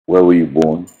Where were you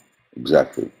born?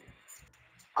 Exactly.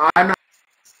 I'm not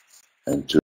And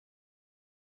two.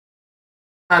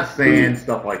 saying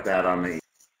stuff like that on the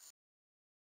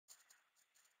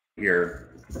here.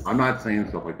 I'm not saying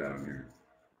stuff like that on here.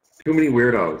 Too many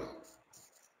weirdos.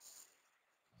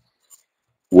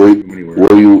 Were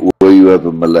you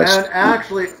ever molested? And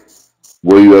actually,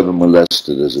 were you ever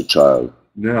molested as a child?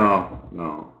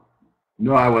 No,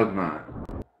 I was not.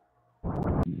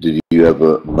 Did you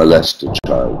ever molest a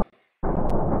child?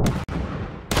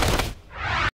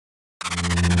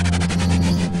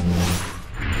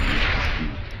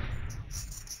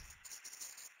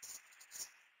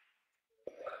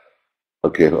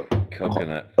 Okay,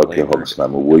 Coconut. Okay, Hog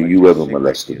Slammer, were you ever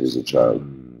molested as a child?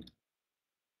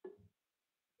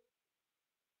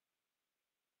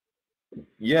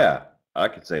 Yeah, I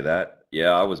could say that.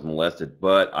 Yeah, I was molested,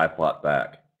 but I fought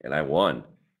back and I won.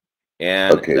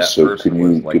 And okay, that so person can you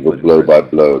was, like, give a put in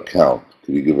blow-by-blow account?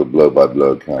 Can you give a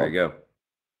blow-by-blow account? There you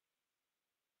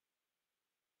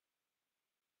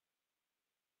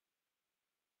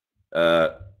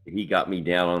go. He got me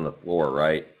down on the floor,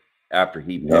 right? After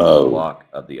he picked the lock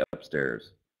of the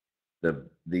upstairs.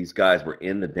 These guys were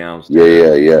in the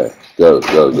downstairs. Yeah. Go.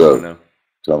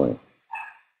 Tell me.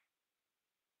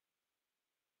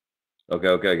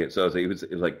 Okay. So he was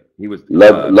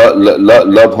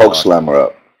Love Hog Slammer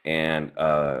up. And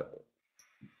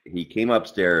he came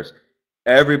upstairs.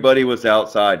 Everybody was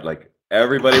outside, like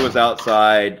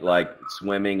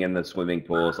swimming in the swimming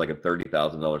pool. It's like a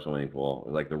 $30,000 swimming pool.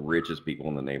 Like the richest people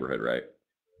in the neighborhood, right?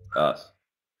 Us.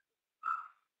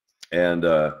 And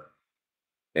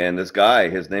this guy,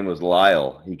 his name was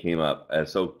Lyle. He came up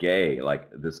as so gay, like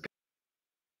this guy.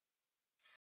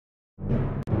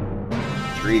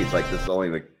 Trees like this, only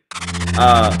like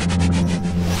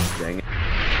dang it.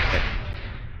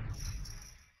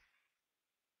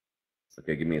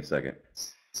 Okay, give me a second.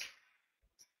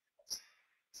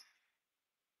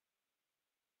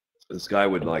 This guy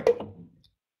would like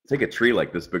take a tree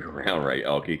like this big around, right,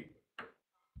 Alki?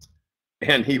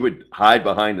 And he would hide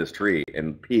behind this tree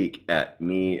and peek at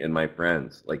me and my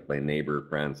friends, like my neighbor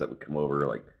friends that would come over,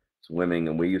 like swimming.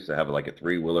 And we used to have like a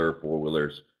 3-wheeler,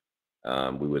 4-wheelers.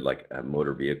 We would like have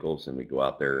motor vehicles, and we go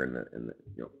out there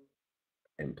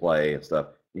and play and stuff.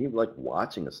 And he was like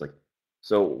watching us, like.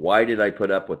 So why did I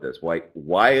put up with this?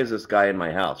 Why is this guy in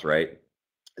my house, right?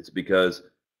 It's because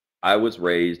I was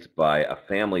raised by a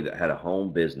family that had a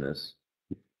home business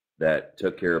that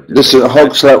took care of. Listen,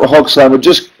 Hog Slammer,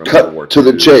 just cut to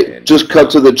the chase. Just cut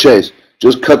to the chase.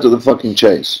 Just cut to the fucking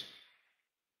chase.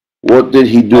 What did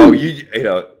he do?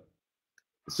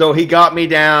 So he got me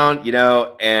down,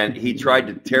 and he tried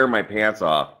to tear my pants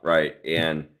off, right?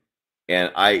 And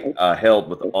I held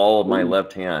with all of my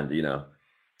left hand,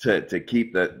 to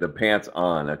keep the pants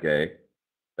on, okay?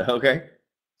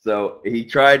 So he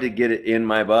tried to get it in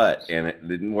my butt, and it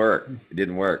didn't work.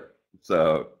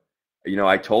 So,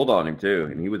 I told on him too,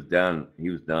 and he was done. He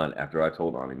was done after I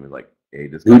told on him. He was like, "Hey,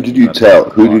 this." Who did you tell?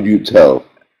 Who did you tell?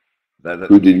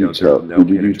 Who did you tell? Who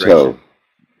did you tell?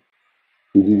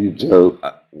 Who did you tell?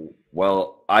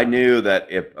 Well, I knew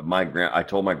that if I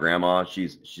told my grandma,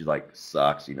 she's like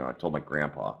sucks. I told my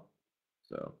grandpa.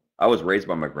 So I was raised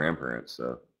by my grandparents.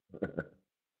 So.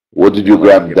 What did your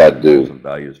granddad do?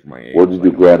 Values for my age. What did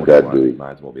your granddad do?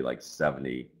 Might as well be like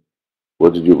 70.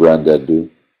 What did your granddad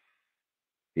do?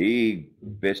 He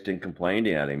bitched and complained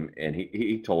at him, and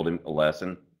he told him a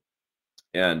lesson.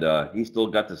 And he still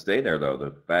got to stay there, though.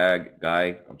 The fag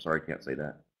guy. I'm sorry, I can't say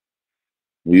that.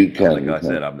 You can't. Like I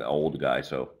said, I'm the old guy,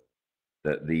 so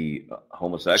the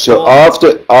homosexual. So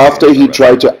after he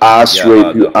tried to ass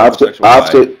rape you, after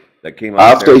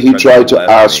he tried to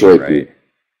ass rape you,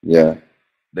 yeah,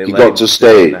 he got to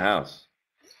stay in the house.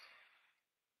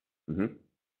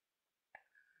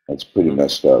 That's pretty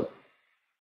messed up.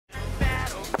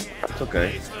 It's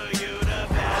okay.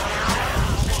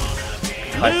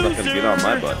 I'm not gonna get on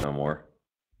my butt no more.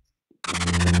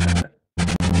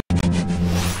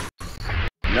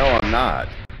 No, I'm not.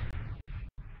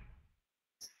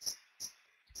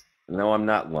 No, I'm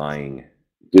not lying.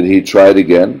 Did he try it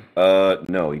again?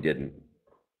 No, he didn't.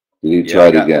 Did he try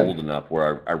it again? I got old enough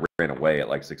where I ran away at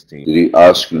like 16. Did he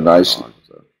ask you nicely?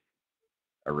 So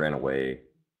I ran away.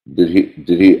 Did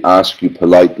he ask you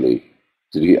politely?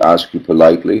 Did he ask you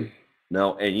politely?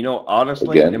 No, and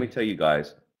honestly, let me tell you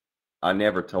guys, I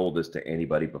never told this to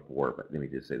anybody before, but let me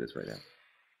just say this right now.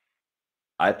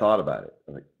 I thought about it.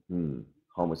 I'm like,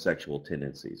 homosexual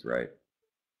tendencies, right?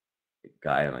 A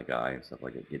guy on a guy and stuff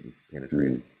like that, getting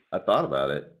penetrated. I thought about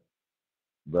it,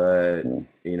 but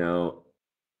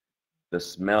the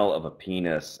smell of a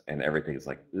penis and everything is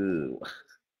like, ooh.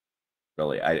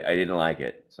 Really, I didn't like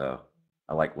it. So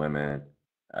I like women.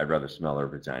 I'd rather smell their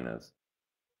vaginas.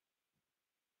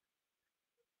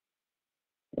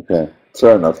 Okay,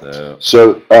 fair enough.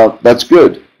 So that's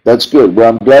good. That's good. Well,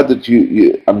 I'm glad that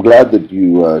I'm glad that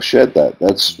you shared that.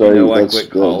 That's very that's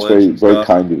very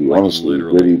kind of you. Like, honestly,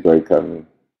 really very kind of you.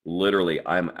 Literally,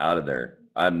 I'm out of there.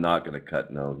 I'm not going to cut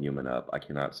no human up. I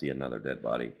cannot see another dead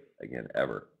body again,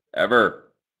 ever.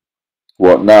 Ever.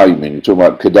 What now? You mean you're talking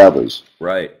about cadavers?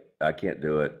 Right. I can't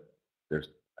do it. There's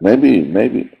maybe.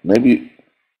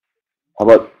 How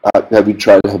about have you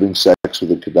tried having sex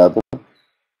with a cadaver?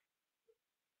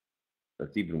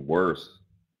 That's even worse.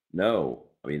 No.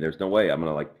 I mean, there's no way I'm going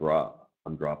to like drop.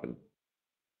 I'm dropping.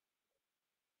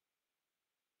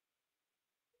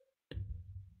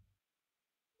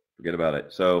 Forget about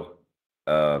it. So,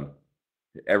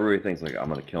 everybody thinks like I'm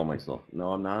going to kill myself.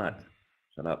 No, I'm not.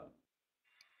 Shut up.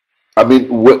 I mean,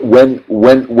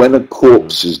 when a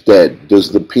corpse is dead,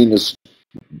 does the penis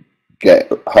get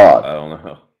hard? I don't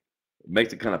know. It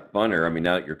makes it kind of funner. I mean,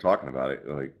 now that you're talking about it,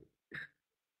 like.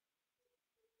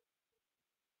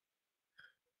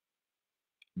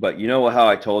 But you know how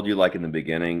I told you, like in the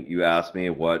beginning, you asked me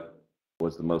what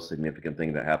was the most significant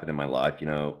thing that happened in my life,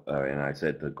 and I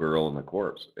said the girl in the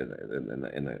corpse in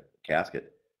the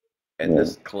casket. And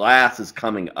this class is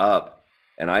coming up,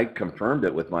 and I confirmed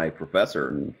it with my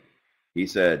professor. He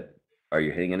said, "Are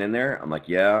you hanging in there?" I'm like,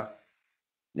 "Yeah."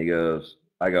 And he goes,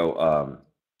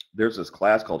 "There's this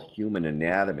class called Human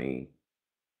Anatomy.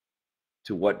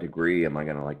 To what degree am I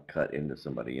going to like cut into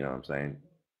somebody? You know what I'm saying?"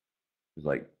 He's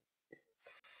like,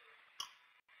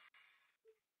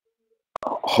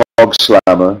 Hog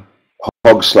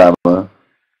slammer,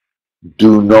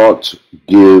 do not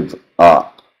give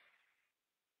up.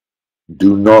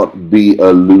 Do not be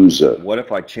a loser. What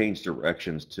if I change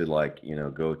directions to like,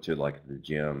 go to like the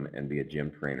gym and be a gym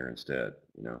trainer instead,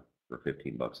 for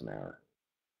 $15 an hour?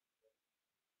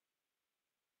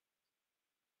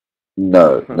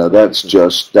 No, that's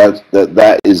just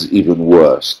that is even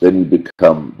worse. Then you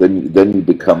become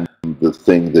the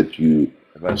thing that you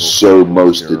so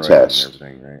most detest.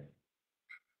 Right?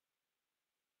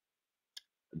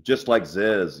 Just like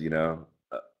Ziz, Yeah,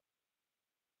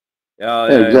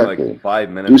 exactly. Like 5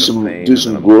 minutes of fame. Do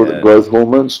some growth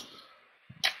hormones.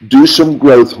 Do some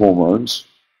growth hormones.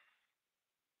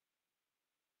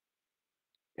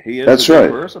 He is That's a good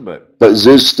right. person, but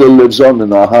Ziz still lives on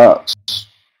in our hearts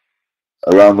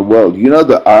around the world. You know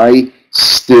that I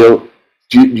still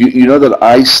you know that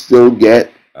I still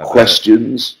get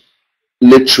questions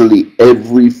literally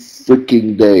every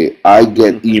freaking day. I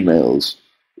get emails.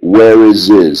 Where is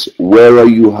Ziz? Where are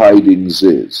you hiding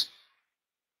Ziz?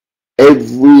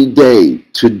 Every day,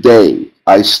 today,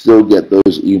 I still get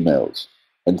those emails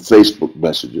and Facebook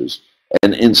messages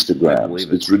and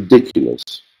Instagrams. It's ridiculous.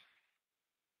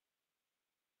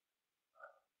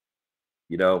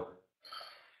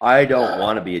 I don't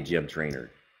want to be a gym trainer.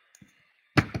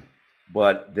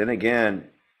 But then again,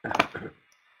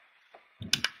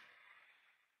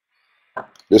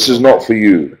 this is not for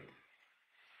you.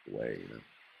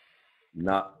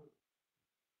 Not.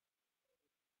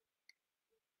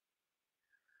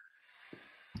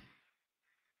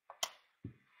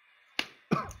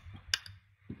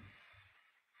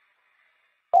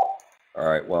 All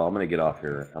right, well, I'm going to get off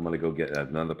here. I'm going to go get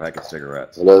another pack of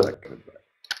cigarettes. Hello?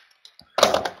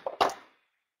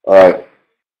 All right.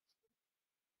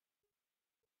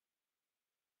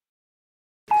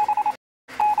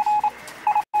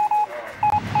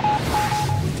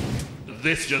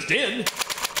 This just in.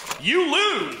 You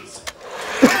lose!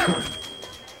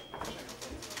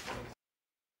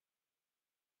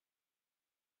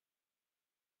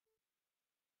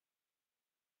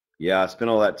 Yeah, I spent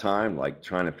all that time like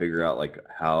trying to figure out like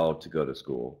how to go to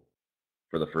school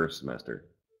for the first semester.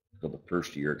 So the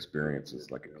first year experience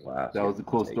is like a class. That was a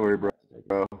cool story, bro.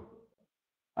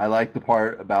 I like the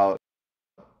part about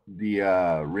the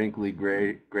wrinkly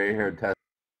gray-haired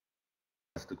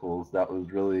testicles. That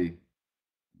was really.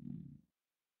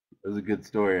 It was a good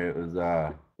story. It was.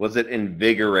 Was it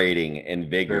invigorating?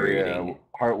 Very,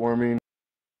 heartwarming.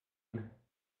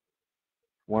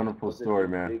 Wonderful story,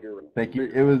 man. Thank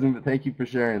you. Thank you for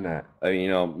sharing that.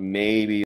 Maybe